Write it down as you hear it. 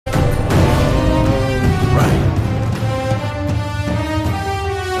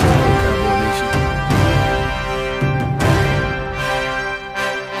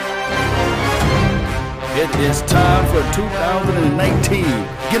It's time for 2019.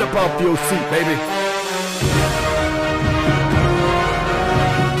 Get up off your seat, baby.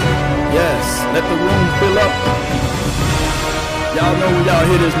 Yes, let the room fill up. Y'all know when y'all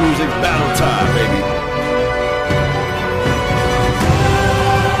hear this music, battle time, baby.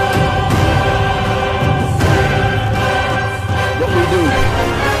 What we do?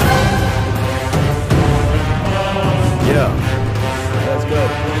 Yeah, let's go.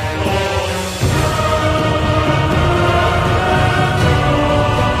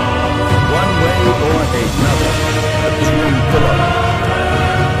 One way or another, let this room fill up.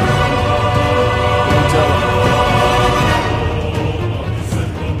 Tell them.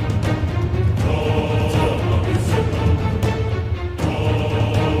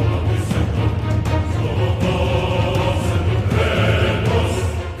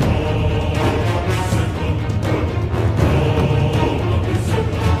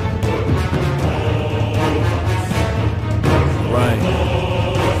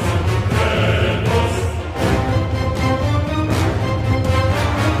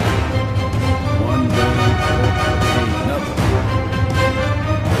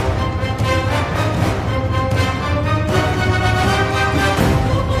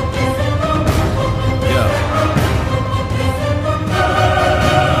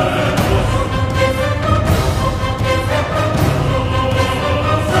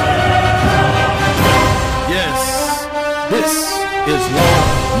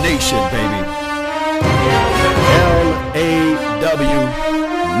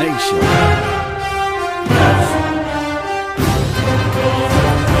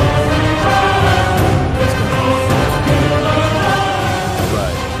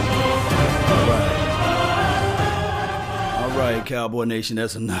 Cowboy Nation,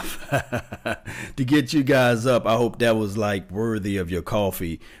 that's enough to get you guys up. I hope that was like worthy of your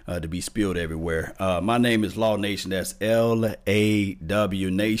coffee to be spilled everywhere. My name is Law Nation. That's LAW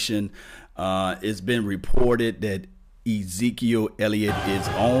Nation. It's been reported that Ezekiel Elliott is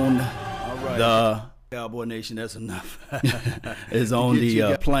on the Cowboy Nation. That's enough. Is on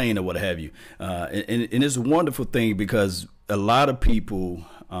the plane or what have you. And it's a wonderful thing because a lot of people,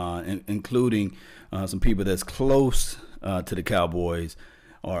 including some people that's close to the Cowboys,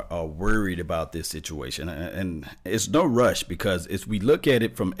 are worried about this situation. And it's no rush because as we look at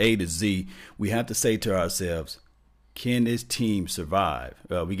it from A to Z, we have to say to ourselves, can this team survive?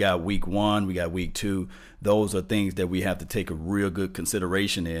 We got week 1, we got week 2. Those are things that we have to take a real good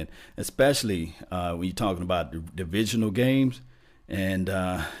consideration in, especially when you're talking about the divisional games. And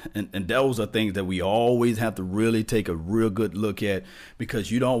those are things that we always have to really take a real good look at because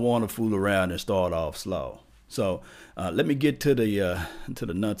you don't want to fool around and start off slow. So let me get to the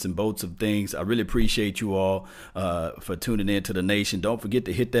nuts and bolts of things. I really appreciate you all for tuning in to the Nation. Don't forget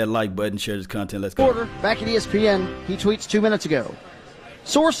to hit that like button, share this content. Let's go. Porter, back at ESPN, he tweets 2 minutes ago.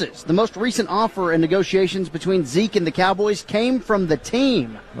 Sources, the most recent offer and negotiations between Zeke and the Cowboys came from the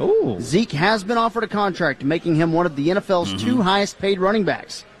team. Oh. Zeke has been offered a contract, making him one of the NFL's 2 highest paid running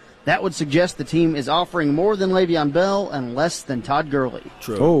backs. That would suggest the team is offering more than Le'Veon Bell and less than Todd Gurley.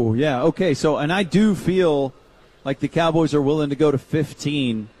 True. Oh, yeah. Okay, so, and I do feel like the Cowboys are willing to go to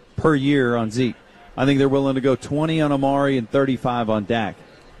 15 per year on Zeke. I think they're willing to go 20 on Amari and 35 on Dak.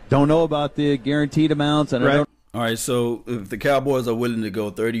 Don't know about the guaranteed amounts. And right. All right, so if the Cowboys are willing to go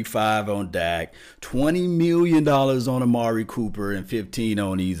 35 on Dak, $20 million on Amari Cooper, and 15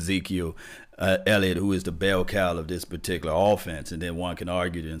 on Ezekiel Elliott, who is the bell cow of this particular offense, and then one can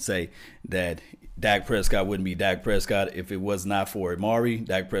argue and say that Dak Prescott wouldn't be Dak Prescott if it was not for Amari.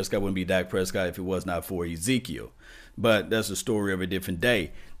 Dak Prescott wouldn't be Dak Prescott if it was not for Ezekiel. But that's a story of a different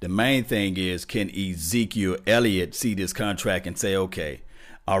day. The main thing is, can Ezekiel Elliott see this contract and say, okay,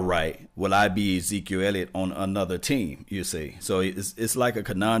 all right, will I be Ezekiel Elliott on another team, you see? So it's like a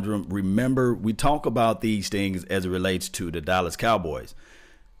conundrum. Remember, we talk about these things as it relates to the Dallas Cowboys.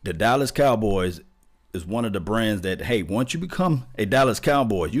 The Dallas Cowboys is one of the brands that, hey, once you become a Dallas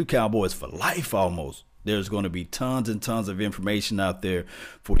Cowboy, you Cowboys for life almost. There's going to be tons and tons of information out there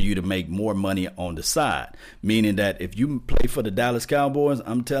for you to make more money on the side. Meaning that if you play for the Dallas Cowboys,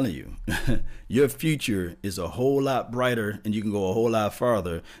 I'm telling you, your future is a whole lot brighter and you can go a whole lot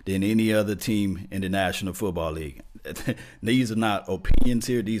farther than any other team in the National Football League. These are not opinions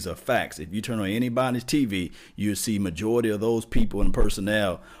here. These are facts. If you turn on anybody's TV, you'll see majority of those people and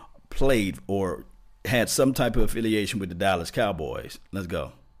personnel played or had some type of affiliation with the Dallas Cowboys. Let's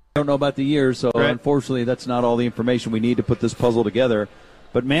go. I don't know about the years, so Unfortunately that's not all the information we need to put this puzzle together.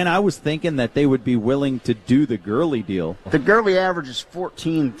 But, man, I was thinking that they would be willing to do the Gurley deal. The Gurley average is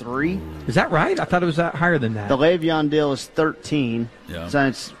 14.3. Is that right? I thought it was higher than that. The Le'Veon deal is 13. Yeah. So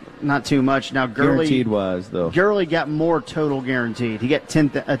it's not too much. Now, Gurley Guaranteed was, though. Gurley got more total guaranteed. He got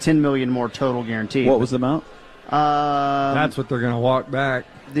 $10 million more total guaranteed. What was the amount? That's what they're going to walk back.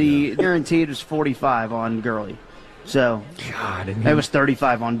 The guaranteed was 45 on Gurley. So God, and it was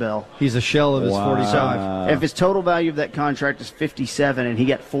 35 on Bell. he's a shell of his Wow. 45. If his total value of that contract is 57 and he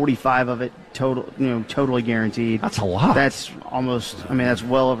got 45 of it totally guaranteed. That's a lot. That's that's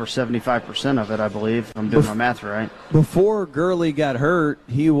well over 75% of it, I believe. If I'm doing my math right. Before Gurley got hurt,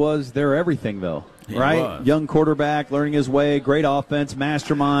 he was their everything, though. He right? was. Young quarterback, learning his way, great offense,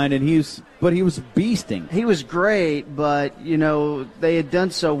 mastermind, and he was beasting. He was great, but, they had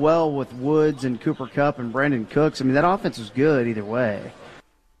done so well with Woods and Cooper Kupp and Brandon Cooks. That offense was good either way.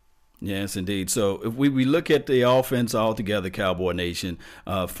 Yes, indeed. So if we look at the offense altogether, Cowboy Nation,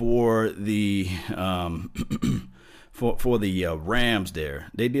 for the for the Rams there,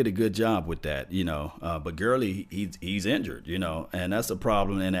 they did a good job with that, but Gurley, he's injured, and that's a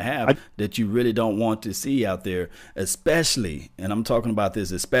problem and a half that you really don't want to see out there, especially, and I'm talking about this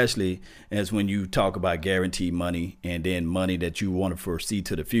especially as when you talk about guaranteed money and then money that you want to foresee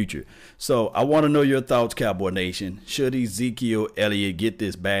to the future. So I want to know your thoughts, Cowboy Nation. Should Ezekiel Elliott get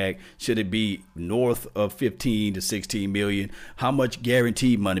this bag? Should it be north of 15 to 16 million? How much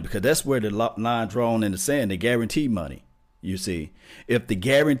guaranteed money? Because that's where the line drawn in the sand, the guaranteed money. You see, if the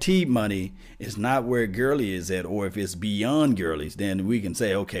guaranteed money is not where Gurley is at, or if it's beyond Gurley's, then we can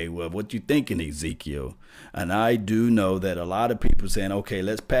say, okay, well, what you thinking, Ezekiel? And I do know that a lot of people saying, okay,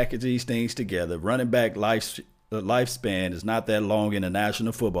 let's package these things together. Running back lifespan is not that long in the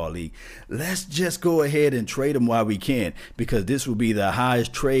National Football League. Let's just go ahead and trade him while we can, because this will be the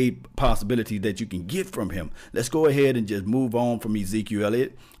highest trade possibility that you can get from him. Let's go ahead and just move on from Ezekiel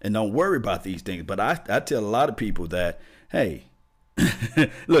Elliott and don't worry about these things. But I tell a lot of people that, hey,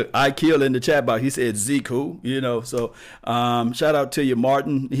 look, I kill in the chat box. He said Zeke who, so shout out to you,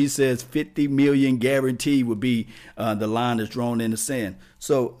 Martin. He says 50 million guarantee would be the line that's drawn in the sand.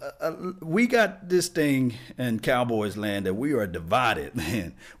 So we got this thing in Cowboys land that we are divided,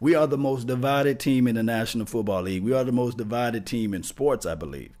 man. We are the most divided team in the National Football League. We are the most divided team in sports, I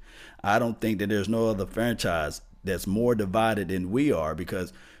believe. I don't think that there's no other franchise that's more divided than we are,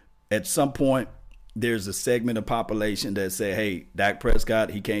 because at some point, there's a segment of population that say, hey, Dak Prescott,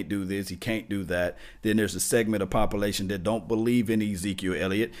 he can't do this, he can't do that. Then there's a segment of population that don't believe in Ezekiel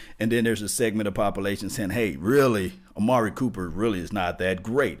Elliott. And then there's a segment of population saying, hey, really, Amari Cooper really is not that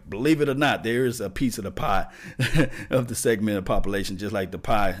great. Believe it or not, there is a piece of the pie of the segment of population, just like the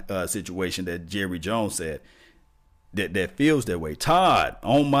pie situation that Jerry Jones said. That feels that way. Todd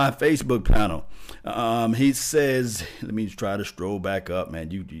on my Facebook panel, he says, let me try to stroll back up,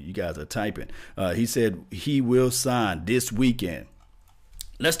 man. You guys are typing. He said he will sign this weekend.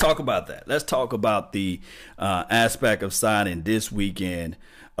 Let's talk about that. Let's talk about the aspect of signing this weekend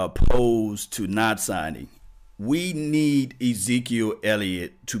opposed to not signing. We need Ezekiel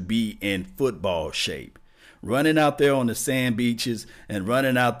Elliott to be in football shape. Running out there on the sand beaches and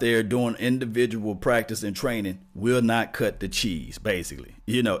running out there doing individual practice and training will not cut the cheese, basically.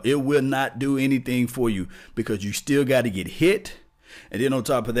 It will not do anything for you, because you still got to get hit. And then on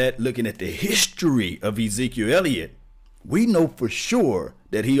top of that, looking at the history of Ezekiel Elliott, we know for sure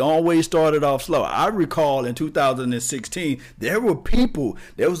that he always started off slow. I recall in 2016, there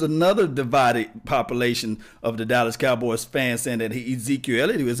was another divided population of the Dallas Cowboys fans saying that Ezekiel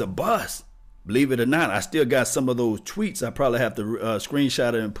Elliott was a bust. Believe it or not, I still got some of those tweets. I probably have to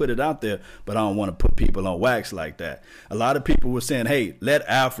screenshot it and put it out there, but I don't want to put people on wax like that. A lot of people were saying, hey, let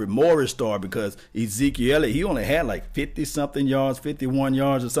Alfred Morris start, because Ezekiel Elliott, he only had like 50-something yards, 51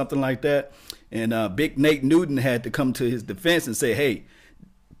 yards or something like that. And Big Nate Newton had to come to his defense and say, hey,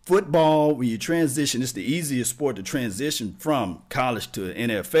 football, when you transition, it's the easiest sport to transition from college to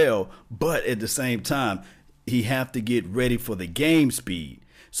NFL, but at the same time, he have to get ready for the game speed.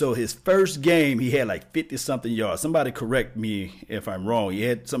 So his first game, he had like 50-something yards. Somebody correct me if I'm wrong. He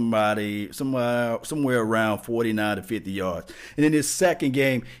had somewhere around 49 to 50 yards. And in his second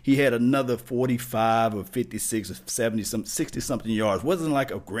game, he had another 45 or 56 or 60-something yards. Wasn't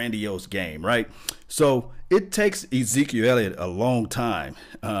like a grandiose game, right? So it takes Ezekiel Elliott a long time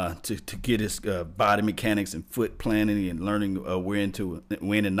to get his body mechanics and foot planning and learning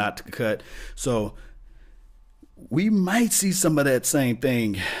when and not to cut. So we might see some of that same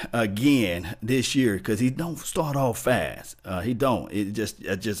thing again this year, because he don't start off fast. He don't. It's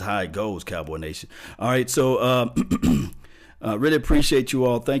just how it goes, Cowboy Nation. All right, so Really appreciate you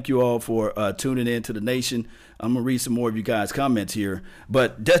all. Thank you all for tuning in to the nation. I'm going to read some more of you guys' comments here.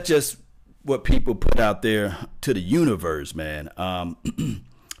 But that's just what people put out there to the universe, man.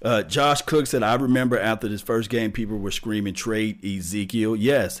 Josh Cook said, I remember after this first game, people were screaming, trade Ezekiel.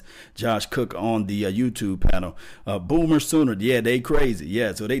 Yes, Josh Cook on the YouTube panel. Boomer Sooner, yeah, they crazy.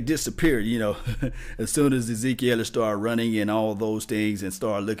 Yeah, so they disappeared, as soon as Ezekiel started running and all those things and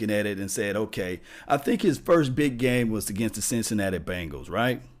started looking at it and said, okay. I think his first big game was against the Cincinnati Bengals,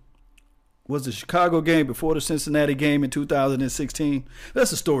 right? Was the Chicago game before the Cincinnati game in 2016?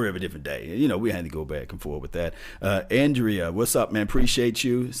 That's a story of a different day. We had to go back and forth with that. Andrea, what's up, man? Appreciate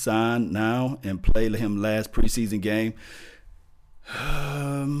you. Sign now and play him last preseason game.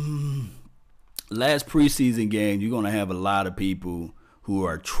 Last preseason game, you're going to have a lot of people who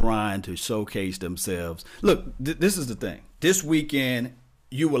are trying to showcase themselves. Look, this is the thing. This weekend,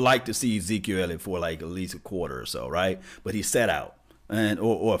 you would like to see Ezekiel Elliott for like at least a quarter or so, right? But he sat out.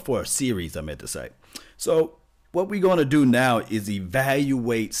 Or for a series, I meant to say. So what we're going to do now is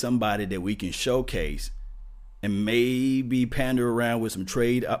evaluate somebody that we can showcase and maybe pander around with some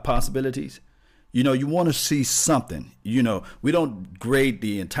trade possibilities. You want to see something. We don't grade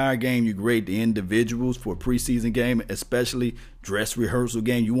the entire game. You grade the individuals for a preseason game, especially dress rehearsal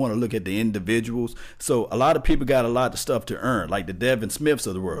game. You want to look at the individuals. So a lot of people got a lot of stuff to earn, like the Devin Smiths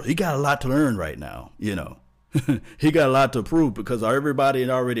of the world. He got a lot to earn right now, He got a lot to prove because everybody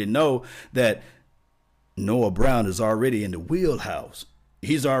already know that Noah Brown is already in the wheelhouse.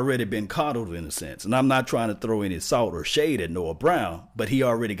 He's already been coddled in a sense. And I'm not trying to throw any salt or shade at Noah Brown, but he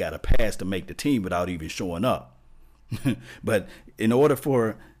already got a pass to make the team without even showing up. But in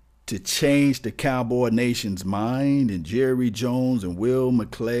order to change the Cowboy Nation's mind and Jerry Jones and Will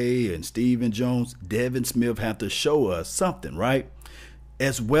McClay and Stephen Jones, Devin Smith have to show us something, right?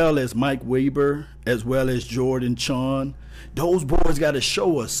 As well as Mike Weber, as well as Jordan Chon. Those boys got to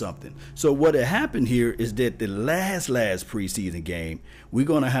show us something. So what had happened here is that the last preseason game, we're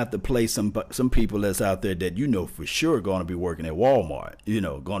going to have to play some people that's out there that for sure going to be working at Walmart,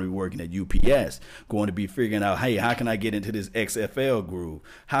 going to be working at UPS, going to be figuring out, hey, how can I get into this XFL groove?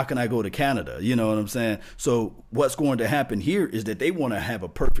 How can I go to Canada? You know what I'm saying? So what's going to happen here is that they want to have a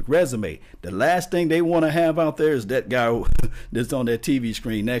perfect resume. The last thing they want to have out there is that guy that's on that TV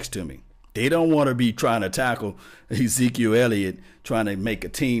screen next to me. They don't want to be trying to tackle Ezekiel Elliott, trying to make a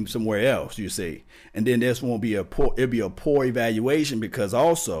team somewhere else, you see. And then this won't be it'll be a poor evaluation because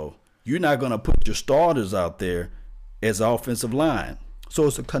also you're not going to put your starters out there as offensive line. So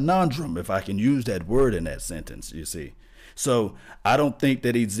it's a conundrum, if I can use that word in that sentence, you see. So I don't think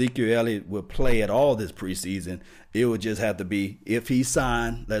that Ezekiel Elliott will play at all this preseason. It would just have to be if he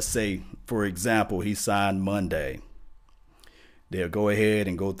signed, let's say, for example, he signed Monday. They'll go ahead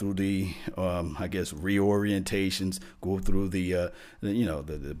and go through the, reorientations, go through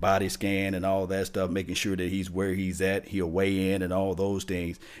the body scan and all that stuff, making sure that he's where he's at. He'll weigh in and all those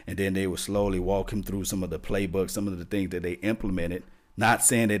things. And then they will slowly walk him through some of the playbooks, some of the things that they implemented. Not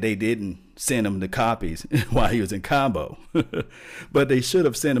saying that they didn't send him the copies while he was in Cabo, but they should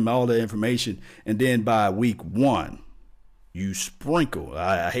have sent him all the information. And then by week 1, you sprinkle,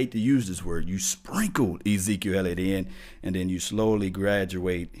 I hate to use this word, you sprinkled Ezekiel Elliott in, and then you slowly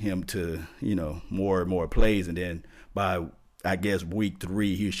graduate him to, more and more plays. And then by, week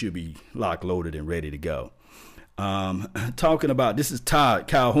 3, he should be locked, loaded, and ready to go. Talking about, this is Todd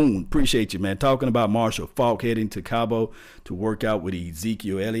Calhoun. Appreciate you, man. Talking about Marshall Faulk heading to Cabo to work out with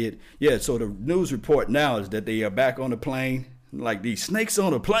Ezekiel Elliott. Yeah, so the news report now is that they are back on the plane. Like these snakes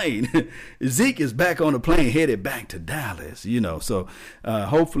on a plane. Zeke is back on the plane, headed back to Dallas, So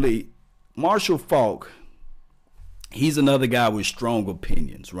hopefully Marshall Faulk, he's another guy with strong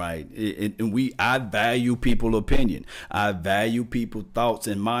opinions, right? I value people's opinion. I value people's thoughts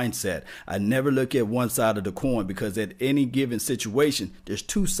and mindset. I never look at one side of the coin because at any given situation, there's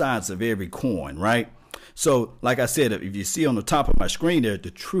two sides of every coin, right? So, like I said, if you see on the top of my screen there,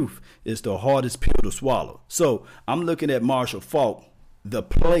 the truth is the hardest pill to swallow. So, I'm looking at Marshall Faulk, the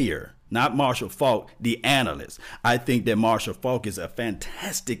player, not Marshall Faulk, the analyst. I think that Marshall Faulk is a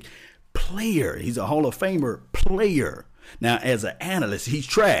fantastic player. He's a Hall of Famer player. Now, as an analyst, he's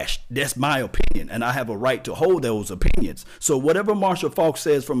trash. That's my opinion, and I have a right to hold those opinions. So whatever Marshall Faulk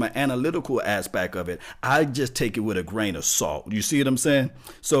says from an analytical aspect of it, I just take it with a grain of salt. You see what I'm saying?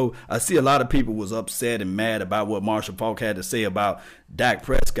 So I see a lot of people was upset and mad about what Marshall Faulk had to say about Dak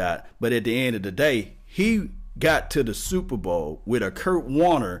Prescott, but at the end of the day, he got to the Super Bowl with a Kurt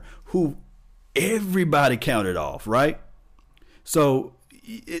Warner who everybody counted off, right? So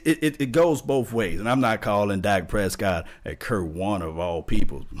it goes both ways, and I'm not calling Dak Prescott a Kurt Warner of all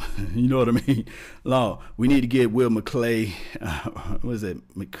people. You know what I mean? No, we need to get Will McClay. What is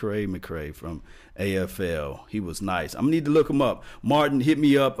it? McCray from AFL. He was nice. I'm gonna need to look him up. Martin, hit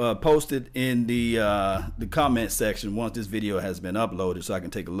me up. Post it in the comment section once this video has been uploaded, so I can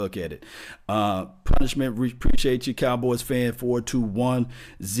take a look at it. Punishment. Appreciate you, Cowboys fan 421.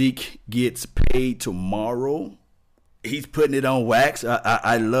 Zeke gets paid tomorrow. He's putting it on wax.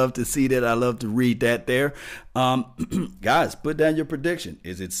 I love to see that. I love to read that there. Guys, put down your prediction.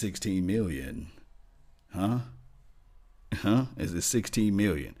 Is it 16 million? Huh? Is it 16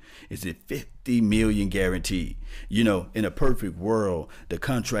 million? Is it 50 million guaranteed? You know, in a perfect world, the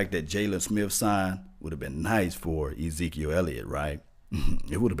contract that Jalen Smith signed would have been nice for Ezekiel Elliott, right?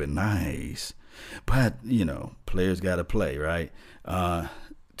 It would have been nice. But, you know, players got to play, right?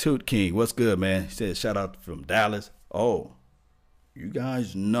 Toot King, what's good, man? He says, shout out from Dallas. Oh, you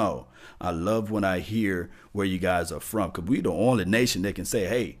guys know I love when I hear where you guys are from, because we're the only nation that can say,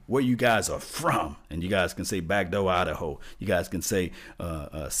 hey, where you guys are from. And you guys can say Backdoor, Idaho. You guys can say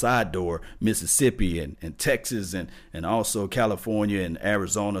Side Door, Mississippi, and Texas, and also California and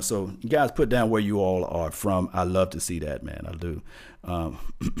Arizona. So you guys put down where you all are from. I love to see that, man. I do.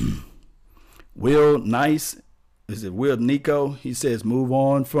 Will Nice, is it Will Nico? He says move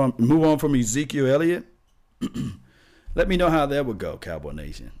on from Ezekiel Elliott. Let me know how that would go, Cowboy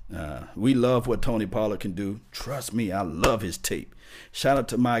Nation. We love what Tony Pollard can do. Trust me, I love his tape. Shout out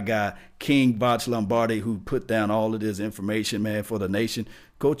to my guy, King Botch Lombardi, who put down all of this information, man, for the nation.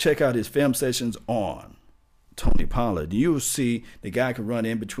 Go check out his film sessions on Tony Pollard. You'll see the guy can run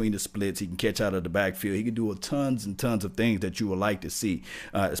in between the splits. He can catch out of the backfield. He can do tons and tons of things that you would like to see.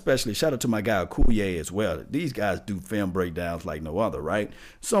 Especially shout out to my guy, Coulier, as well. These guys do film breakdowns like no other, right?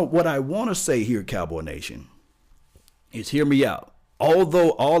 So what I want to say here, Cowboy Nation, is hear me out. Although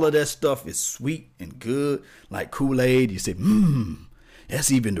all of that stuff is sweet and good, like Kool-Aid, you say, that's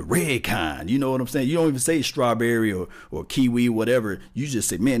even the red kind. You know what I'm saying? You don't even say strawberry or kiwi, whatever. You just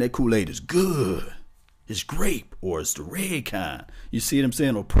say, man, that Kool-Aid is good. It's grape, or it's the red kind. You see what I'm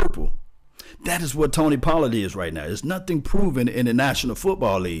saying? Or purple. That is what Tony Pollard is right now. There's nothing proven in the National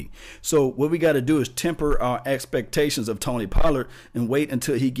Football League. So what we got to do is temper our expectations of Tony Pollard and wait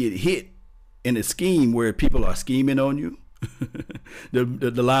until he get hit in a scheme where people are scheming on you. the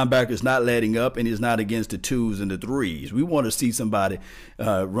linebacker is not letting up, and he's not against the 2s and the 3s. We want to see somebody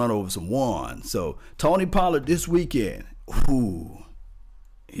run over some 1s. So Tony Pollard this weekend,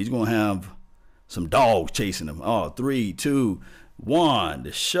 he's going to have some dogs chasing him. 3, 2, 1,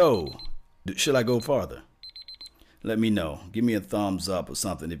 the show. Should I go farther? Let me know. Give me a thumbs up or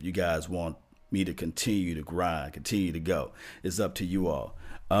something if you guys want me to continue to grind, continue to go. It's up to you all.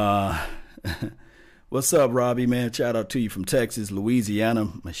 What's up, Robbie, man? Shout out to you from Texas,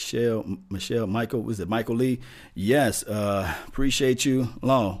 Louisiana. Michelle, Michael, was it Michael Lee? Yes, appreciate you.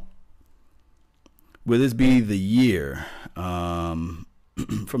 Long. Will this be the year?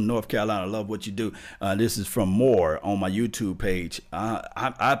 From North Carolina, I love what you do. This is from Moore on my YouTube page.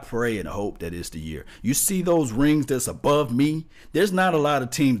 I pray and hope that it's the year. You see those rings that's above me? There's not a lot of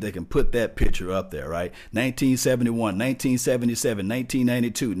teams that can put that picture up there, right? 1971, 1977,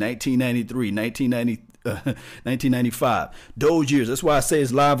 1992, 1993, 1995. Those years. That's why I say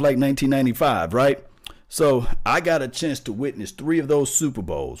it's live like 1995, right? So I got a chance to witness 3 of those Super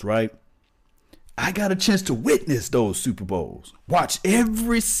Bowls, right? I got a chance to witness those Super Bowls. Watch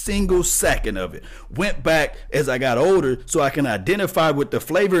every single second of it. Went back as I got older so I can identify with the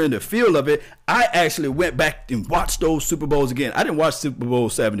flavor and the feel of it. I actually went back and watched those Super Bowls again. I didn't watch Super Bowl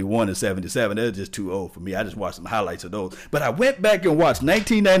 71 and 77. They're just too old for me. I just watched some highlights of those. But I went back and watched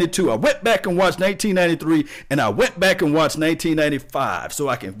 1992. I went back and watched 1993. And I went back and watched 1995 so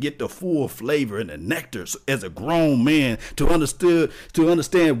I can get the full flavor and the nectar as a grown man to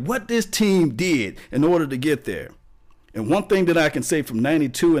understand what this team did in order to get there. And one thing that I can say from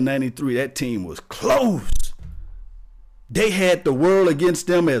 92 and 93, that team was close. They had the world against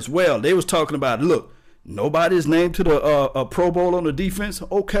them as well. They was talking about, look, nobody's named to the Pro Bowl on the defense.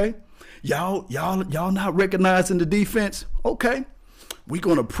 Okay. Y'all not recognizing the defense. Okay. We're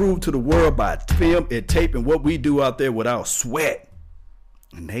going to prove to the world by film and tape and what we do out there without sweat.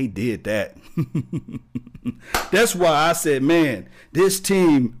 And they did that. That's why I said, man, this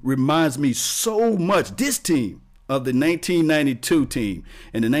team reminds me so much. This team of the 1992 team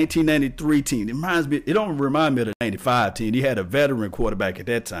and the 1993 team. It don't remind me of the 95 team. He had a veteran quarterback at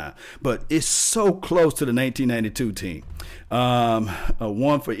that time, but it's so close to the 1992 team.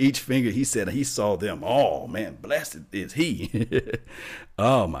 One for each finger. He said he saw them all. Man, blessed is he.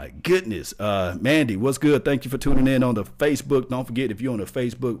 Oh my goodness. Mandy, what's good? Thank you for tuning in on the Facebook. Don't forget, if you're on the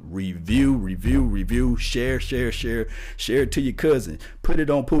Facebook, review, share it to your cousin. Put it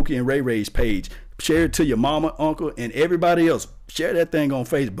on Pookie and Ray Ray's page. Share it to your mama, uncle, and everybody else. Share that thing on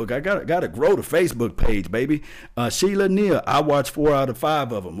Facebook. I gotta grow the Facebook page, baby. Sheila Neal, I watched 4 out of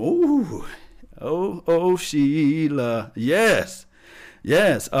 5 of them. Ooh. Oh, Sheila. Yes.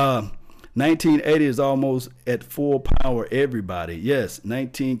 1980 is almost at full power, everybody. Yes.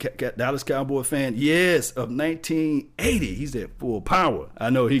 Dallas Cowboy fan. Yes, of 1980. He's at full power. I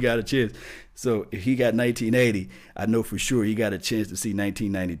know he got a chance. So if he got 1980, I know for sure he got a chance to see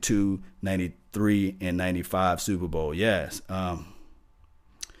 1992, 93, and 95 Super Bowl. Yes.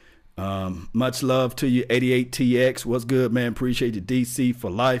 Much love to you, 88TX. What's good, man? Appreciate you, DC for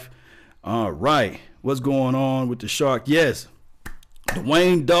life. All right. What's going on with the Shark? Yes.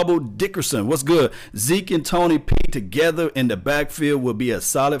 Dwayne Double Dickerson. What's good? Zeke and Tony P together in the backfield will be a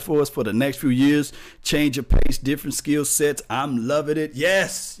solid for us for the next few years. Change of pace, different skill sets. I'm loving it.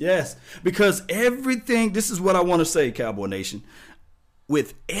 Yes. Because everything, this is what I want to say, Cowboy Nation.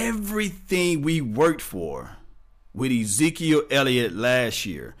 With everything we worked for with Ezekiel Elliott last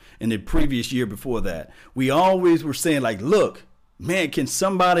year and the previous year before that, we always were saying, like, look, man, can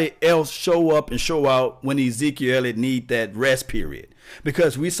somebody else show up and show out when Ezekiel Elliott need that rest period?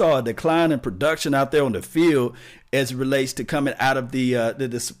 Because we saw a decline in production out there on the field as it relates to coming out of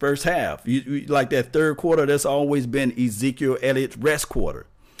the first half. You like that third quarter, that's always been Ezekiel Elliott's rest quarter.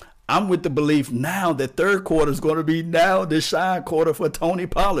 I'm with the belief now that third quarter is going to be now the shine quarter for Tony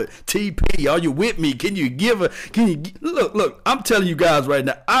Pollard. TP, are you with me? Look, I'm telling you guys right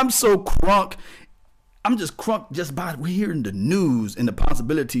now, I'm so crunk. I'm just crunk just by hearing the news and the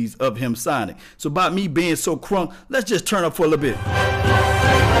possibilities of him signing. So by me being so crunk, let's just turn up for a little bit.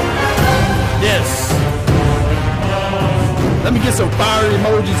 Yes. Let me get some fire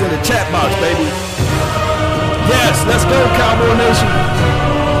emojis in the chat box, baby. Yes, let's go, Cowboy Nation.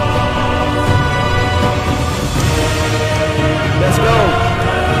 Let's go.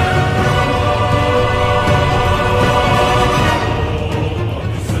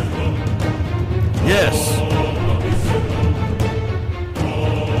 Yes.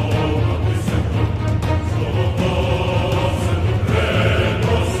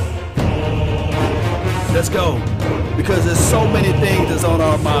 Let's go. Because there's so many things that's on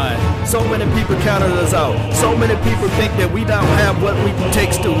our mind. So many people counted us out. So many people think that we don't have what it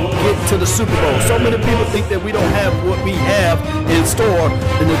takes to get to the Super Bowl. So many people think that we don't have what we have in store.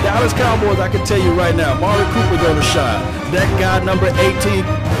 And the Dallas Cowboys, I can tell you right now, Amari Cooper going to shine. That guy number 18,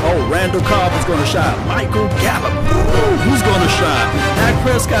 Randall Cobb is going to shine. Michael Gallup, he's going to shine. Dak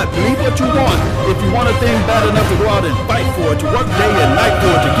Prescott, believe what you want. If you want a thing bad enough to go out and fight for it, to work day and night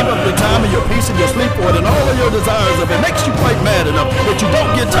for it, to give up your time and your peace and your sleep for it, and all of your desires of it, makes you quite mad enough that you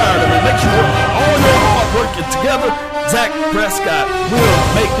don't get tired of it, makes you work all your hard work together. Dak Prescott will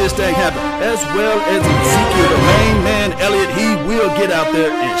make this thing happen, as well as Ezekiel, the main man, Elliott. He will get out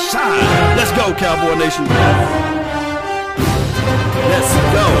there and shine. Let's go, Cowboy Nation. Let's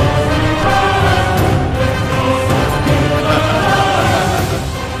go.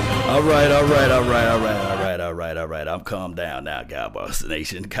 All right. I'm calmed down now, Cowboys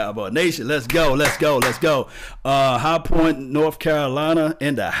Nation. Let's go. High Point, North Carolina,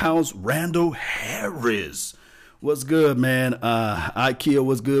 in the house. Randall Harris. What's good, man? Ikeel,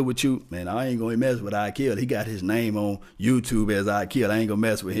 what's good with you? Man, I ain't going to mess with Ikeel. He got his name on YouTube as Ikeel. I ain't going to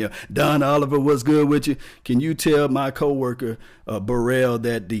mess with him. Don Oliver, what's good with you? Can you tell my coworker, Burrell,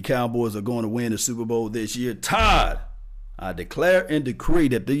 that the Cowboys are going to win the Super Bowl this year? Todd, I declare and decree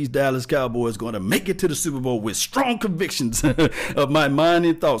that these Dallas Cowboys are going to make it to the Super Bowl with strong convictions of my mind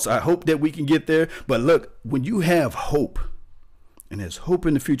and thoughts. I hope that we can get there. But look, when you have hope, and there's hope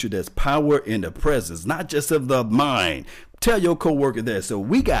in the future, there's power in the presence, not just of the mind. Tell your coworker that. So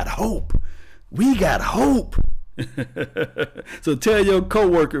we got hope. So tell your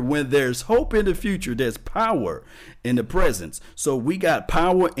coworker, when there's hope in the future, there's power in the presence. So we got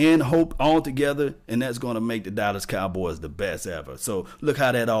power and hope all together, and that's going to make the Dallas Cowboys the best ever. So look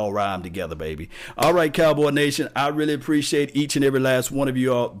how that all rhymed together, baby. All right, Cowboy Nation, I really appreciate each and every last one of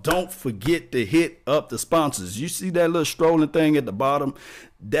you all. Don't forget to hit up the sponsors. You see that little strolling thing at the bottom?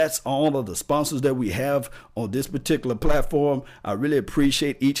 That's all of the sponsors that we have on this particular platform. I really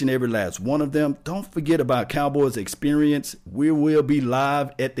appreciate each and every last one of them. Don't forget about Cowboys Experience. We will be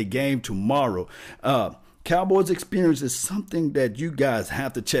live at the game tomorrow. Cowboys Experience is something that you guys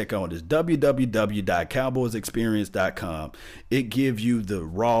have to check out. It's www.cowboysexperience.com. It gives you the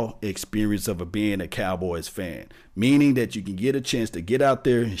raw experience of being a Cowboys fan, meaning that you can get a chance to get out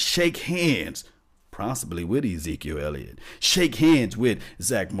there and shake hands, possibly with Ezekiel Elliott, shake hands with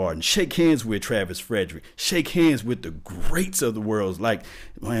Zach Martin, shake hands with Travis Frederick, shake hands with the greats of the world like,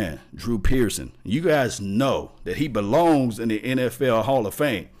 Drew Pearson. You guys know that he belongs in the NFL Hall of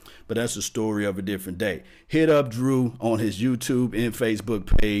Fame. But that's a story of a different day. Hit up Drew on his YouTube and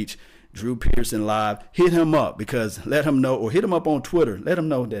Facebook page, Drew Pearson Live. Hit him up because let him know, or hit him up on Twitter. Let him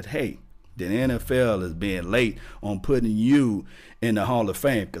know that, hey, the NFL is being late on putting you in the Hall of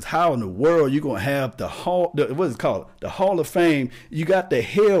Fame. Because how in the world you going to have the Hall of Fame? You got the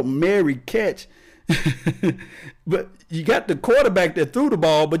Hail Mary catch. But you got the quarterback that threw the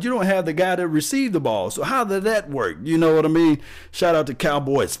ball, but you don't have the guy that received the ball. So how did that work? You know what I mean? Shout out to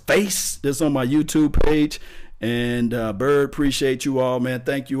Cowboys Face. That's on my YouTube page. And Bird, appreciate you all, man.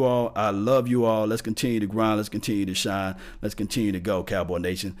 Thank you all. I love you all. Let's continue to grind. Let's continue to shine. Let's continue to go, Cowboy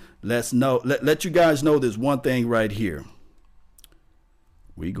Nation. Let you guys know there's one thing right here.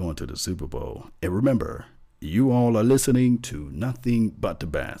 We going to the Super Bowl. And remember, you all are listening to nothing but the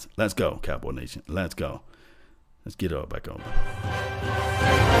best. Let's go, Cowboy Nation. Let's go. Let's get it all back on.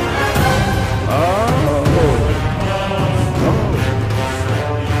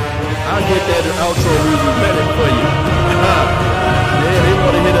 I'll get that outro music ready for you. Yeah, they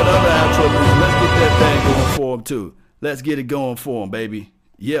want to hit that other outro music. Let's get that thing going for them, too. Let's get it going for them, baby.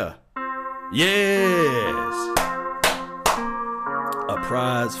 Yeah. Yes. A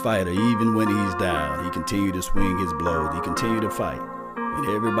prize fighter, even when he's down, he continued to swing his blows. He continued to fight, and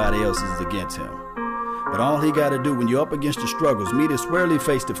everybody else is against him. But all he got to do when you're up against the struggles, meet it squarely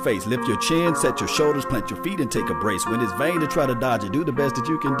face to face. Lift your chin, set your shoulders, plant your feet, and take a brace. When it's vain to try to dodge it, do the best that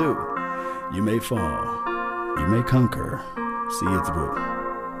you can do. You may fall, you may conquer, see it through.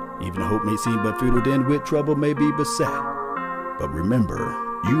 Even hope may seem but futile, then with trouble may be beset. But remember,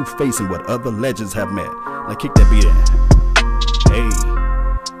 you facing what other legends have met. Now kick that beat in. Hey.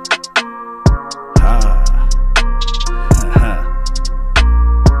 Ha. Ha.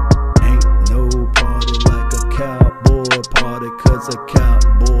 Ain't no party like a cowboy party, 'cause a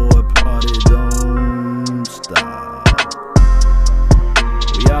cowboy party don't stop.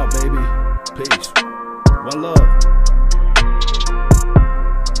 We out, baby. Peace. One love.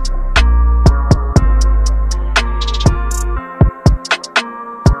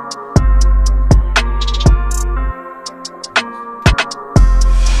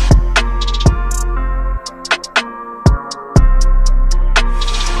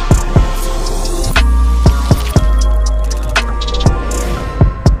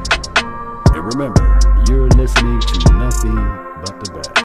 Remember, you're listening to nothing but the best.